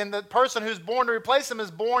Israel, and the person who's born to replace him is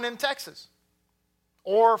born in Texas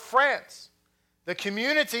or France. The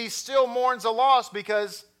community still mourns a loss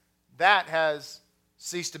because that has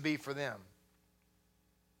ceased to be for them.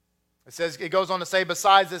 It goes on to say,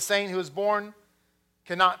 besides, the saint who is born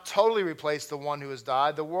cannot totally replace the one who has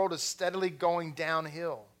died. The world is steadily going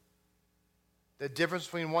downhill. The difference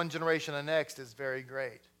between one generation and the next is very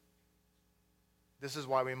great. This is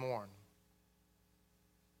why we mourn.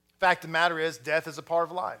 Fact of the matter is, death is a part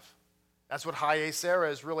of life. That's what Hayei Sarah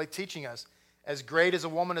is really teaching us. as great as a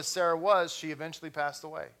woman as Sarah was, she eventually passed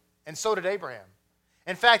away. And so did Abraham.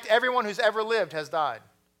 In fact, everyone who's ever lived has died.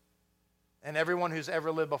 And everyone who's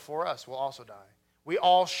ever lived before us will also die. We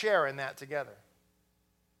all share in that together.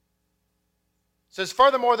 It says,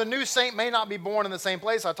 furthermore, the new saint may not be born in the same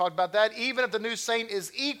place. I talked about that. Even if the new saint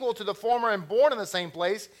is equal to the former and born in the same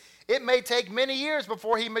place, it may take many years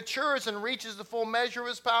before he matures and reaches the full measure of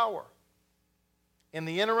his power. In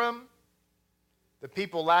the interim, the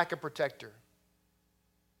people lack a protector.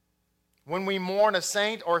 When we mourn a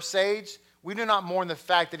saint or sage, we do not mourn the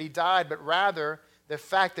fact that he died, but rather the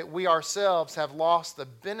fact that we ourselves have lost the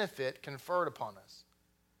benefit conferred upon us.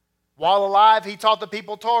 While alive, he taught the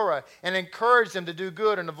people Torah and encouraged them to do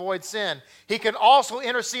good and avoid sin. He can also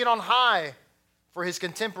intercede on high for his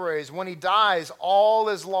contemporaries. When he dies, all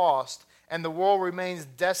is lost, and the world remains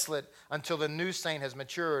desolate until the new saint has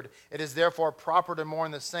matured. It is therefore proper to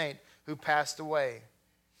mourn the saint who passed away.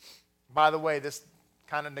 By the way, this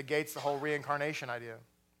kind of negates the whole reincarnation idea.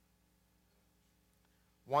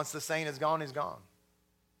 Once the saint is gone, he's gone.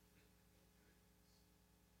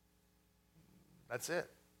 That's it.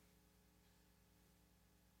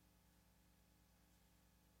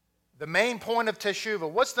 The main point of teshuvah,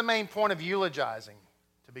 what's the main point of eulogizing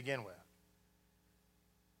to begin with?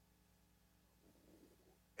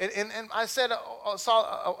 And I said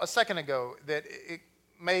a second ago that it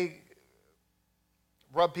may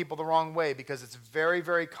rub people the wrong way because it's very,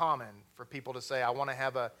 very common for people to say, I want to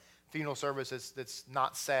have a funeral service that's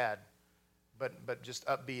not sad, but just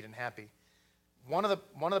upbeat and happy. One of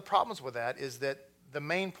the problems with that is that the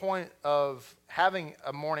main point of having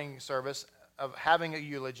a mourning service, of having a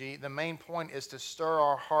eulogy, the main point is to stir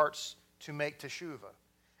our hearts to make teshuvah.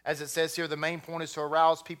 As it says here, the main point is to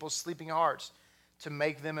arouse people's sleeping hearts, to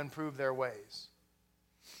make them improve their ways.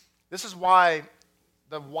 This is why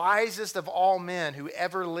the wisest of all men who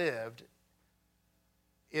ever lived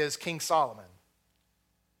is King Solomon.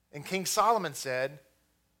 And King Solomon said,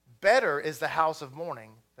 better is the house of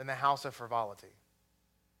mourning than the house of frivolity.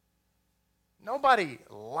 Nobody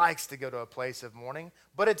likes to go to a place of mourning,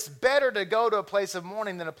 but it's better to go to a place of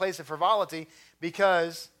mourning than a place of frivolity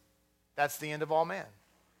because that's the end of all men.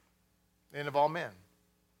 The end of all men.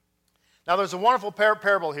 Now, there's a wonderful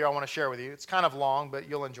parable here I want to share with you. It's kind of long, but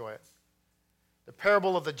you'll enjoy it. The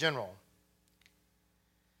parable of the general.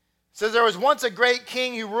 It says, there was once a great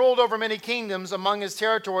king who ruled over many kingdoms. Among his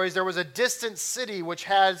territories, there was a distant city which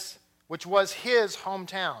was his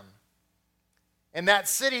hometown. In that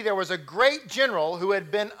city, there was a great general who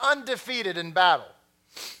had been undefeated in battle.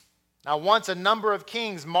 Now, once a number of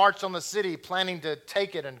kings marched on the city, planning to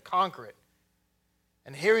take it and conquer it.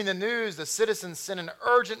 And hearing the news, the citizens sent an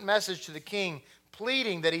urgent message to the king,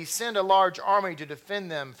 pleading that he send a large army to defend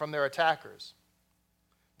them from their attackers.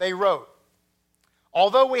 They wrote,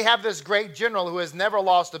 although we have this great general who has never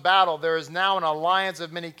lost a battle, there is now an alliance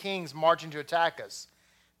of many kings marching to attack us.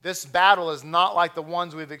 This battle is not like the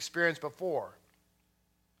ones we've experienced before.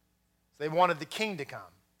 They wanted the king to come.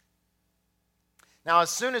 Now, as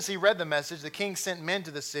soon as he read the message, the king sent men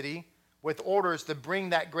to the city with orders to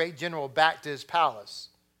bring that great general back to his palace.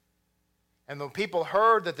 And when people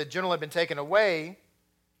heard that the general had been taken away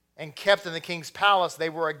and kept in the king's palace, they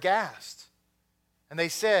were aghast. And they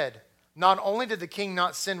said, not only did the king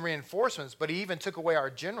not send reinforcements, but he even took away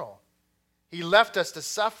our general. He left us to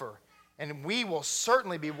suffer, and we will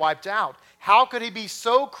certainly be wiped out. How could he be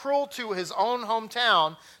so cruel to his own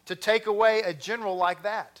hometown to take away a general like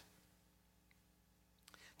that?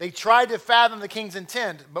 They tried to fathom the king's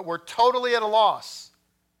intent, but were totally at a loss.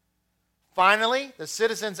 Finally, the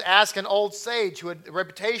citizens asked an old sage who had a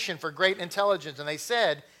reputation for great intelligence, and he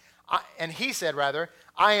said,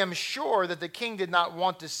 I am sure that the king did not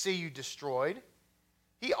want to see you destroyed.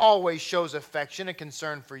 He always shows affection and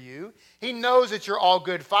concern for you. He knows that you're all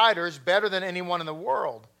good fighters, better than anyone in the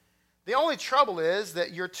world. The only trouble is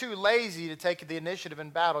that you're too lazy to take the initiative in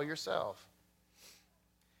battle yourself.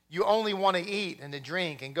 You only want to eat and to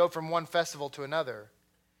drink and go from one festival to another.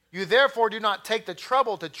 You therefore do not take the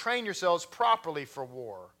trouble to train yourselves properly for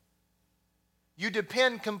war. You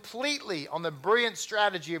depend completely on the brilliant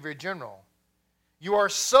strategy of your general. You are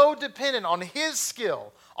so dependent on his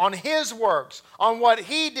skill, on his works, on what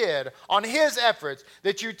he did, on his efforts,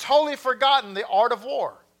 that you've totally forgotten the art of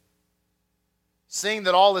war. Seeing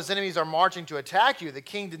that all his enemies are marching to attack you, the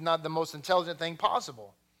king did not the most intelligent thing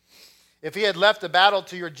possible. If he had left the battle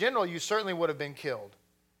to your general, you certainly would have been killed.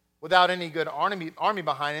 Without any good army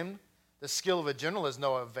behind him, the skill of a general is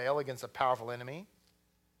no avail against a powerful enemy.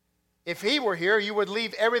 If he were here, you would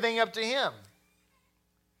leave everything up to him.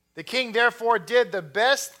 The king therefore did the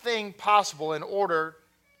best thing possible in order,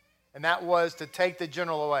 and that was to take the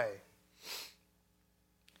general away.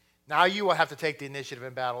 Now you will have to take the initiative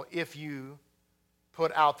in battle. If you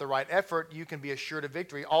put out the right effort, you can be assured of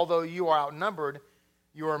victory. Although you are outnumbered,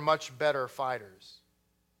 you are much better fighters.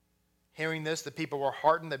 Hearing this, the people were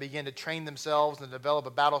heartened. They began to train themselves and develop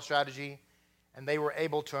a battle strategy, and they were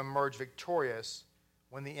able to emerge victorious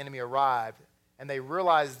when the enemy arrived. And they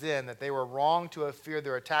realized then that they were wrong to have feared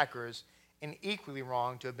their attackers and equally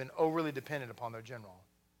wrong to have been overly dependent upon their general.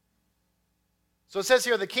 So it says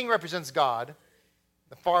here the king represents God,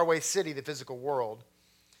 the faraway city, the physical world,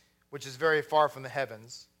 which is very far from the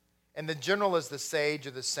heavens. And the general is the sage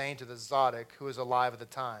or the saint or the tzaddik who is alive at the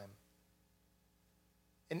time.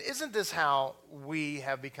 And isn't this how we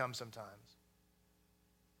have become sometimes?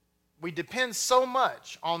 We depend so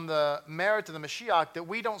much on the merit of the Mashiach that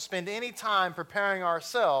we don't spend any time preparing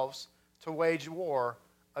ourselves to wage war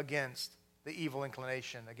against the evil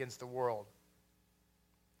inclination, against the world.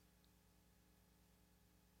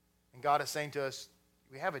 And God is saying to us,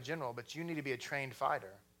 we have a general, but you need to be a trained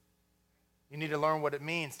fighter. You need to learn what it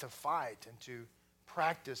means to fight and to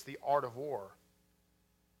practice the art of war.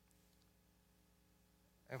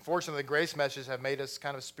 Unfortunately, the grace messages have made us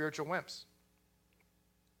kind of spiritual wimps.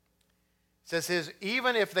 It says,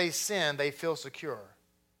 even if they sin, they feel secure.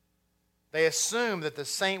 They assume that the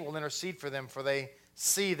saint will intercede for them, for they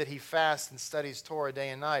see that he fasts and studies Torah day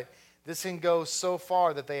and night. This can go so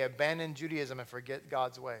far that they abandon Judaism and forget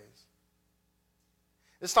God's ways.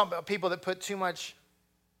 This is talking about people that put too much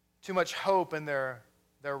hope in their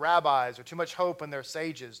rabbis, or too much hope in their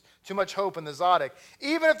sages, too much hope in the tzaddik.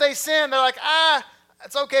 Even if they sin, they're like,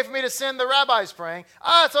 it's okay for me to sin, the rabbi's praying.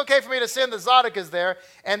 It's okay for me to sin, the tzaddik is there.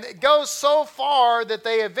 And it goes so far that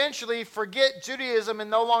they eventually forget Judaism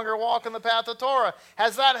and no longer walk in the path of Torah.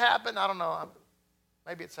 Has that happened? I don't know.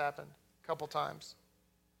 Maybe it's happened a couple times.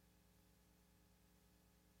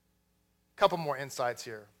 A couple more insights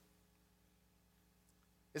here.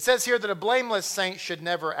 It says here that a blameless saint should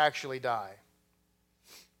never actually die.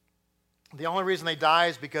 The only reason they die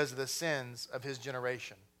is because of the sins of his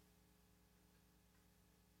generation.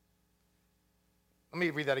 Let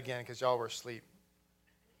me read that again because y'all were asleep.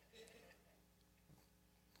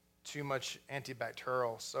 Too much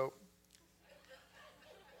antibacterial soap.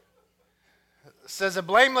 It says a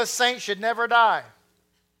blameless saint should never die.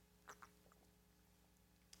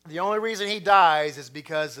 The only reason he dies is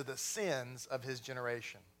because of the sins of his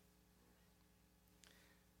generation.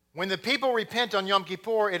 When the people repent on Yom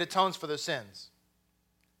Kippur, it atones for their sins.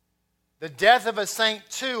 The death of a saint,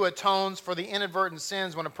 too, atones for the inadvertent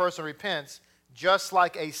sins when a person repents, just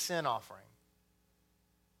like a sin offering.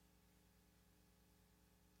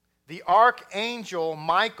 The archangel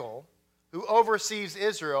Michael, who oversees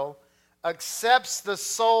Israel, accepts the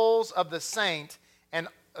souls of the saint and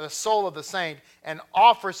the soul of the saint and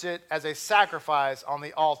offers it as a sacrifice on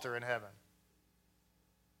the altar in heaven.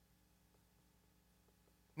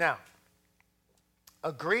 Now,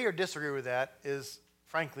 agree or disagree with that is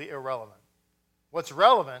frankly irrelevant. What's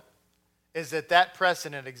relevant is that that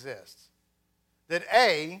precedent exists. That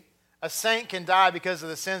A, a saint can die because of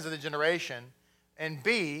the sins of the generation, and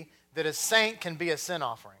B, that a saint can be a sin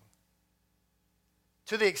offering.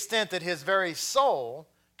 To the extent that his very soul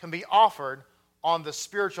can be offered on the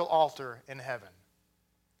spiritual altar in heaven.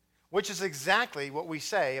 Which is exactly what we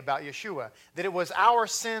say about Yeshua. That it was our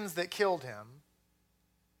sins that killed him,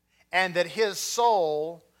 and that his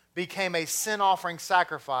soul became a sin offering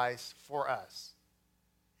sacrifice for us.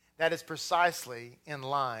 That is precisely in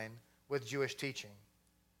line with Jewish teaching.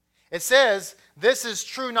 It says this is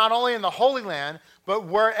true not only in the Holy Land, but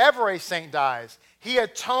wherever a saint dies. He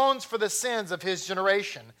atones for the sins of his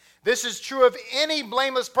generation. This is true of any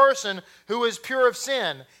blameless person who is pure of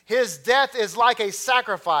sin. His death is like a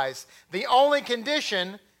sacrifice. The only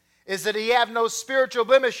condition is that he have no spiritual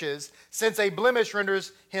blemishes, since a blemish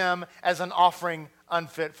renders him as an offering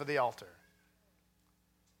unfit for the altar.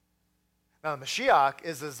 Now, the Mashiach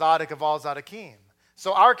is the tzaddik of all tzaddikim.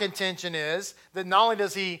 So our contention is that not only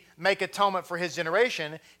does he make atonement for his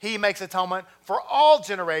generation, he makes atonement for all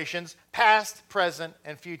generations, past, present,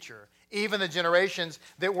 and future. Even the generations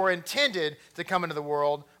that were intended to come into the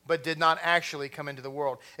world, but did not actually come into the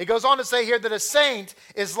world. It goes on to say here that a saint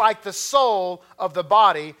is like the soul of the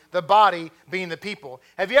body being the people.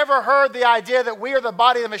 Have you ever heard the idea that we are the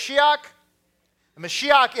body of the Mashiach? The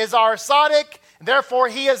Mashiach is our tzaddik, and therefore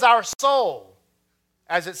he is our soul,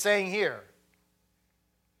 as it's saying here.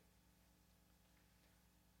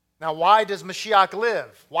 Now, why does Mashiach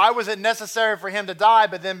live? Why was it necessary for him to die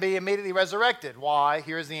but then be immediately resurrected? Why?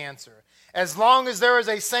 Here's the answer. As long as there is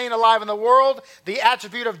a saint alive in the world, the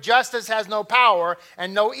attribute of justice has no power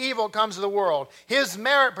and no evil comes to the world. His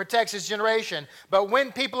merit protects his generation. But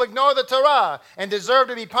when people ignore the Torah and deserve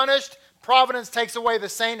to be punished, providence takes away the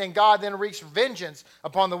saint and God then wreaks vengeance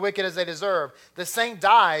upon the wicked as they deserve. The saint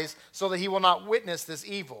dies so that he will not witness this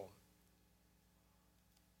evil.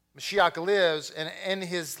 Mashiach lives, and in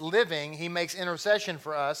his living, he makes intercession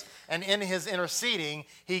for us, and in his interceding,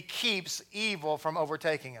 he keeps evil from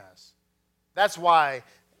overtaking us. That's why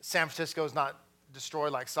San Francisco is not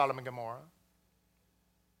destroyed like Sodom and Gomorrah.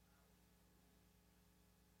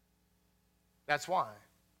 That's why.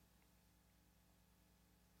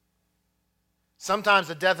 Sometimes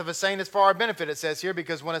the death of a saint is for our benefit, it says here,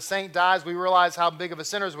 because when a saint dies, we realize how big of a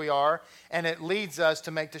sinners we are, and it leads us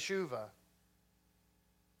to make teshuvah.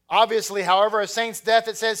 Obviously, however, a saint's death,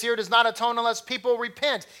 it says here, does not atone unless people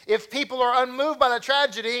repent. If people are unmoved by the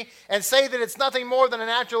tragedy and say that it's nothing more than a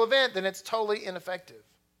natural event, then it's totally ineffective.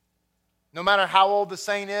 No matter how old the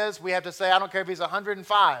saint is, we have to say, I don't care if he's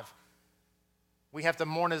 105. We have to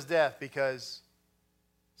mourn his death because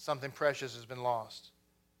something precious has been lost.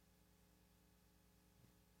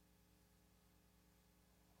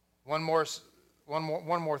 One more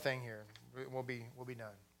thing here. We'll be done.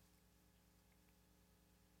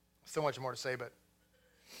 So much more to say, but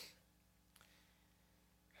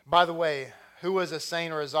by the way, who is a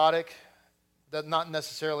saint or a tzaddik? That's not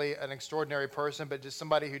necessarily an extraordinary person, but just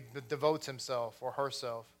somebody who devotes himself or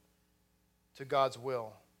herself to God's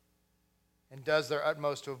will and does their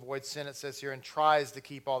utmost to avoid sin, it says here, and tries to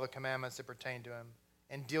keep all the commandments that pertain to him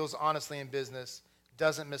and deals honestly in business,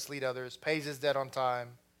 doesn't mislead others, pays his debt on time,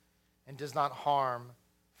 and does not harm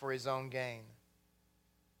for his own gain.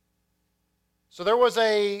 So there was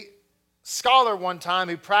a scholar one time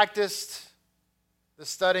who practiced the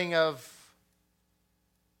studying of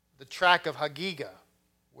the track of Hagiga,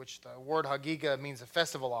 which the word Hagiga means a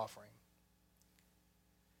festival offering.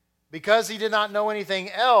 Because he did not know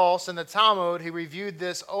anything else in the Talmud, he reviewed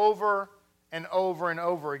this over and over and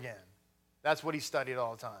over again. That's what he studied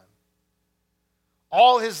all the time.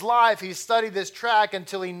 All his life he studied this track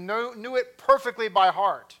until he knew it perfectly by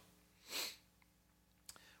heart.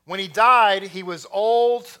 When he died, he was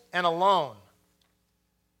old and alone.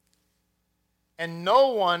 And no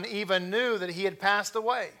one even knew that he had passed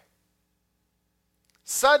away.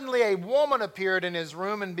 Suddenly a woman appeared in his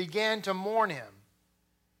room and began to mourn him.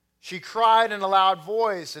 She cried in a loud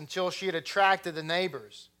voice until she had attracted the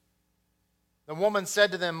neighbors. The woman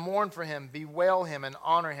said to them, "Mourn for him, bewail him, and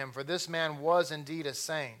honor him, for this man was indeed a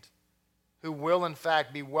saint, who will in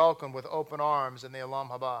fact be welcomed with open arms in the Olam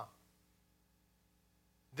Haba.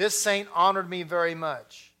 This saint honored me very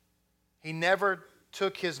much. He never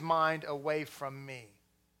took his mind away from me."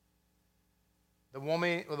 The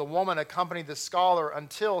woman accompanied the scholar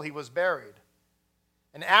until he was buried.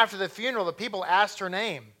 And after the funeral, the people asked her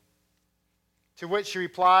name, to which she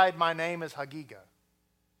replied, "My name is Hagiga."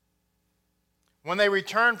 When they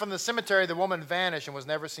returned from the cemetery, the woman vanished and was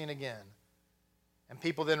never seen again. And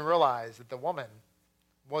people then realized that the woman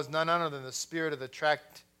was none other than the spirit of the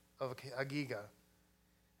tract of Hagiga.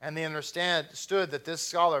 And they understood that this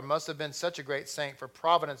scholar must have been such a great saint for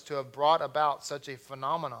providence to have brought about such a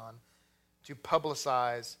phenomenon to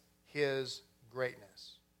publicize his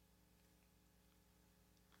greatness.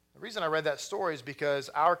 The reason I read that story is because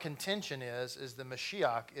our contention is the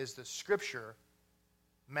Mashiach is the Scripture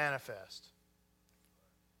manifest.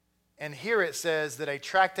 And here it says that a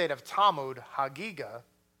tractate of Talmud, Hagiga,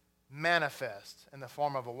 manifest in the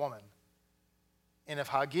form of a woman. And if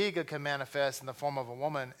Hagiga can manifest in the form of a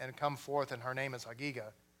woman and come forth and her name is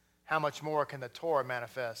Hagiga, how much more can the Torah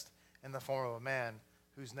manifest in the form of a man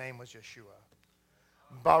whose name was Yeshua?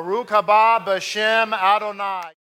 Baruch haba b'shem Adonai.